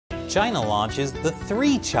China launches the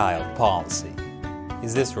three-child policy.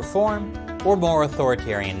 Is this reform or more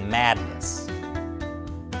authoritarian madness?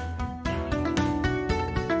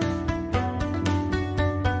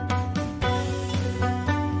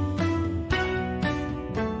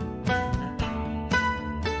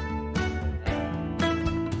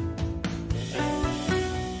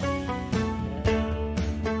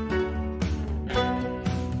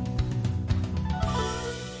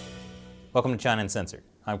 Welcome to China Uncensored.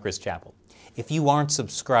 I'm Chris Chappell. If you aren't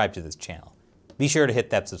subscribed to this channel, be sure to hit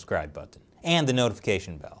that subscribe button and the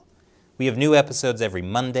notification bell. We have new episodes every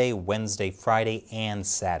Monday, Wednesday, Friday, and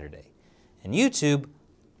Saturday. And YouTube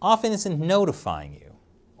often isn't notifying you,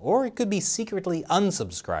 or it could be secretly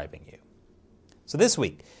unsubscribing you. So this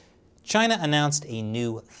week, China announced a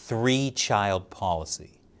new three-child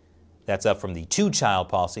policy. That's up from the two-child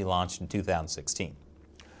policy launched in 2016.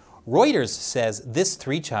 Reuters says this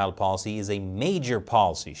three-child policy is a major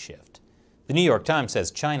policy shift. The New York Times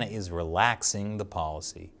says China is relaxing the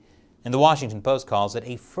policy. And the Washington Post calls it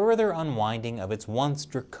a further unwinding of its once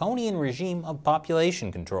draconian regime of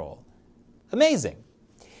population control. Amazing.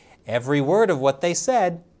 Every word of what they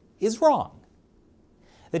said is wrong.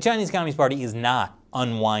 The Chinese Communist Party is not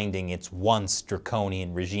unwinding its once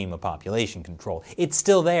draconian regime of population control. It's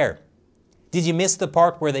still there. Did you miss the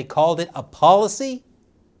part where they called it a policy?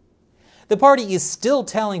 The party is still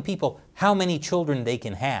telling people how many children they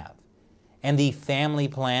can have. And the family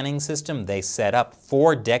planning system they set up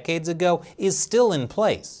 4 decades ago is still in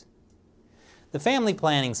place. The family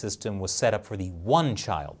planning system was set up for the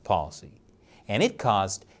one-child policy, and it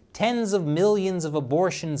caused tens of millions of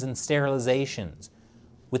abortions and sterilizations,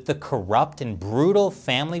 with the corrupt and brutal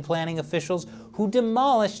family planning officials who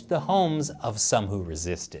demolished the homes of some who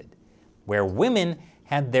resisted, where women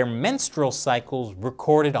had their menstrual cycles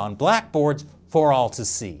recorded on blackboards for all to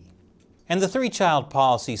see. And the three-child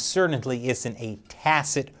policy certainly isn't a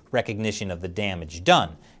tacit recognition of the damage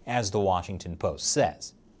done, as the Washington Post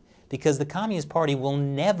says, because the Communist Party will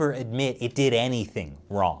never admit it did anything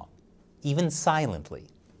wrong, even silently.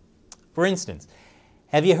 For instance,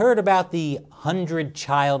 have you heard about the 100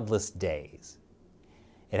 childless days?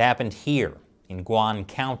 It happened here in Guan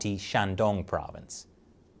County, Shandong Province.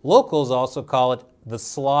 Locals also call it the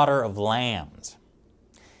slaughter of lambs.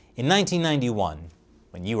 In 1991,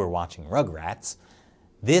 when you were watching Rugrats,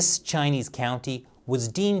 this Chinese county was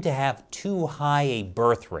deemed to have too high a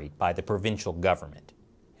birth rate by the provincial government.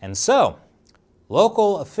 And so,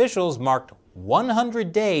 local officials marked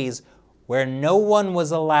 100 days where no one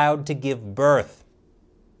was allowed to give birth.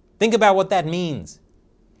 Think about what that means.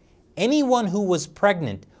 Anyone who was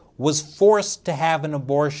pregnant was forced to have an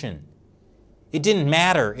abortion. It didn't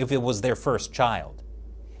matter if it was their first child.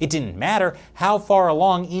 It didn't matter how far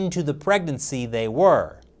along into the pregnancy they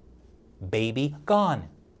were. Baby gone.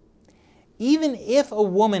 Even if a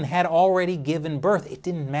woman had already given birth, it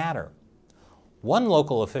didn't matter. One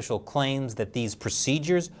local official claims that these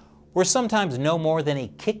procedures were sometimes no more than a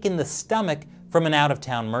kick in the stomach from an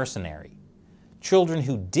out-of-town mercenary. Children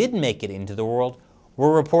who did make it into the world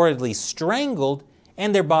were reportedly strangled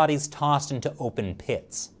and their bodies tossed into open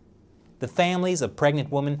pits. The families of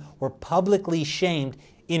pregnant women were publicly shamed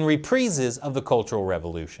in reprises of the Cultural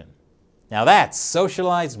Revolution. Now that's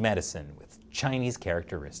socialized medicine with Chinese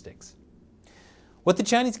characteristics. What the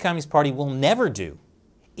Chinese Communist Party will never do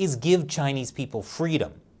is give Chinese people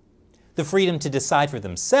freedom. The freedom to decide for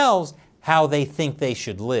themselves how they think they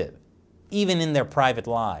should live, even in their private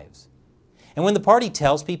lives. And when the party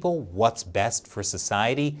tells people what's best for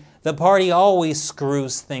society, the party always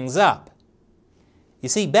screws things up. You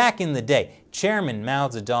see, back in the day, Chairman Mao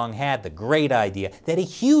Zedong had the great idea that a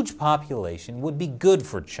huge population would be good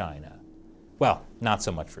for China. Well, not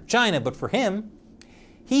so much for China, but for him.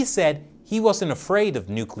 He said he wasn't afraid of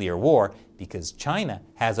nuclear war because China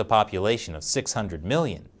has a population of 600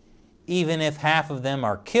 million. Even if half of them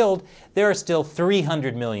are killed, there are still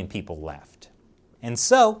 300 million people left. And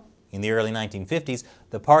so, in the early 1950s,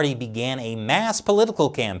 the party began a mass political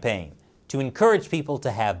campaign to encourage people to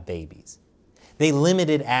have babies. They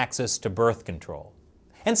limited access to birth control.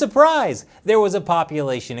 And surprise, there was a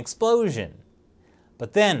population explosion.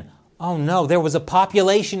 But then, oh no, there was a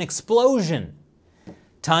population explosion.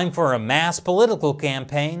 Time for a mass political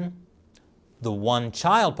campaign. The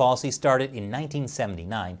one-child policy started in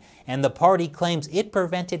 1979, and the party claims it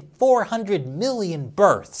prevented 400 million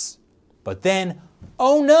births. But then,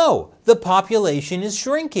 oh no, the population is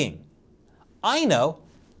shrinking. I know,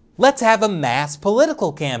 let's have a mass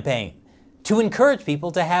political campaign to encourage people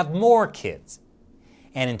to have more kids.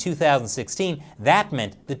 And in 2016, that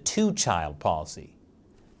meant the two-child policy.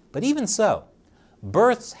 But even so,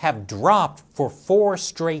 births have dropped for 4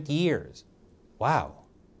 straight years. Wow.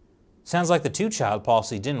 Sounds like the two-child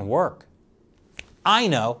policy didn't work. I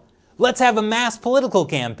know. Let's have a mass political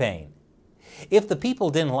campaign. If the people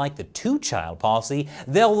didn't like the two-child policy,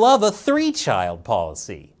 they'll love a three-child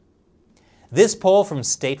policy. This poll from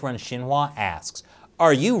state-run Xinhua asks,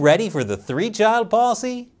 are you ready for the three-child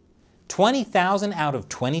policy? 20,000 out of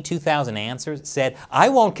 22,000 answers said, I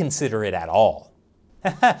won't consider it at all.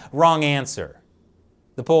 Wrong answer.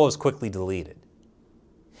 The poll was quickly deleted.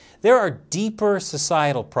 There are deeper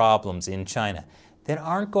societal problems in China that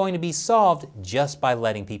aren't going to be solved just by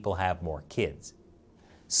letting people have more kids.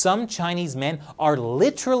 Some Chinese men are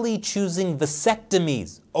literally choosing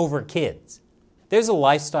vasectomies over kids. There's a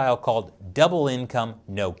lifestyle called double income,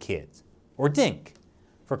 no kids, or DINK,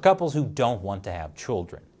 for couples who don't want to have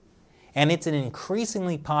children. And it's an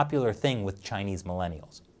increasingly popular thing with Chinese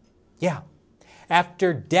millennials. Yeah,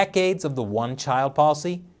 after decades of the one-child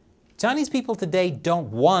policy, Chinese people today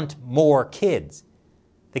don't want more kids.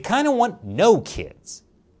 They kind of want no kids.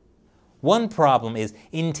 One problem is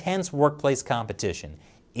intense workplace competition,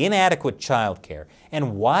 inadequate childcare,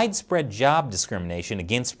 and widespread job discrimination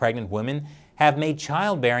against pregnant women have made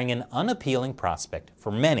childbearing an unappealing prospect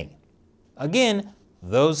for many. Again,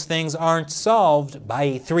 those things aren't solved by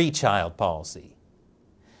a three-child policy.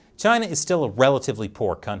 China is still a relatively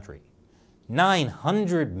poor country.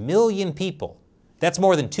 900 million people, that's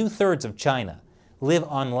more than 2/3 of China, live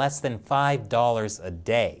on less than $5 a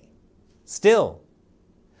day. Still,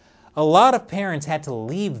 a lot of parents had to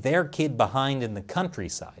leave their kid behind in the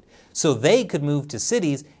countryside so they could move to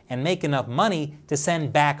cities and make enough money to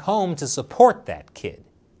send back home to support that kid.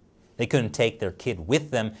 They couldn't take their kid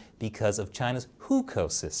with them because of China's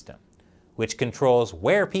hukou system, which controls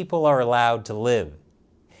where people are allowed to live.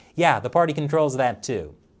 Yeah, the party controls that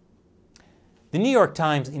too. The New York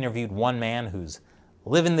Times interviewed one man who's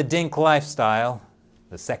living the DINK lifestyle,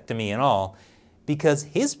 vasectomy and all, because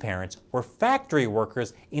his parents were factory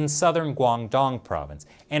workers in southern Guangdong province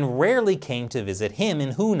and rarely came to visit him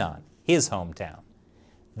in Hunan, his hometown.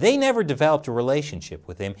 They never developed a relationship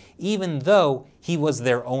with him, even though he was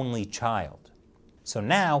their only child. So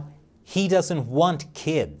now, he doesn't want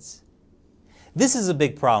kids. This is a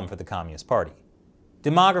big problem for the Communist Party.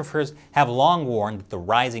 Demographers have long warned that the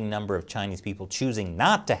rising number of Chinese people choosing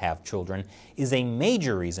not to have children is a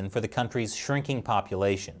major reason for the country's shrinking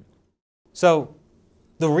population. So,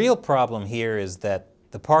 the real problem here is that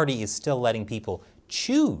the party is still letting people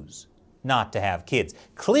choose not to have kids.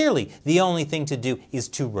 Clearly, the only thing to do is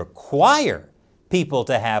to require people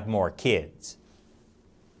to have more kids.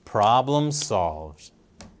 Problem solved.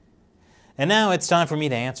 And now it's time for me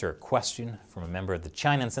to answer a question from a member of the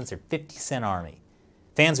China Uncensored 50 Cent Army.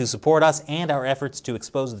 Fans who support us and our efforts to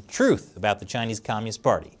expose the truth about the Chinese Communist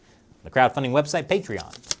Party. The crowdfunding website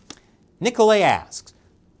Patreon. Nicolay asks,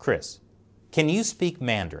 Chris, can you speak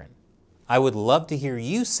Mandarin? I would love to hear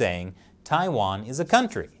you saying Taiwan is a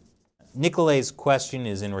country. Nicolay's question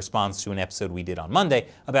is in response to an episode we did on Monday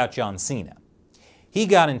about John Cena. He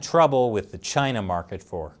got in trouble with the China market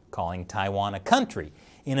for calling Taiwan a country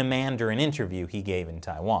in a Mandarin interview he gave in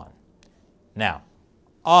Taiwan. Now,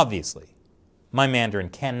 obviously, my Mandarin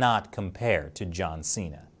cannot compare to John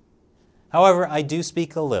Cena. However, I do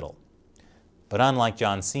speak a little. But unlike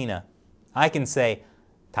John Cena, I can say,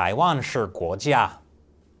 台湾是国家,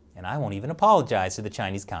 and I won't even apologize to the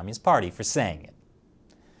Chinese Communist Party for saying it.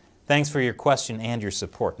 Thanks for your question and your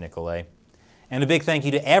support, Nicolay. And a big thank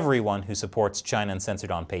you to everyone who supports China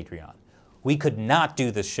Uncensored on Patreon. We could not do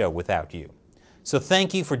this show without you. So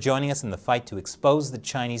thank you for joining us in the fight to expose the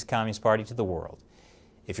Chinese Communist Party to the world.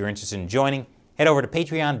 If you're interested in joining, head over to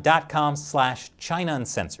patreon.com/China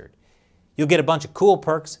Uncensored. You'll get a bunch of cool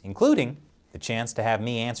perks, including the chance to have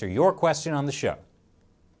me answer your question on the show.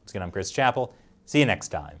 Once again, I'm Chris Chappell. See you next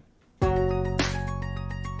time.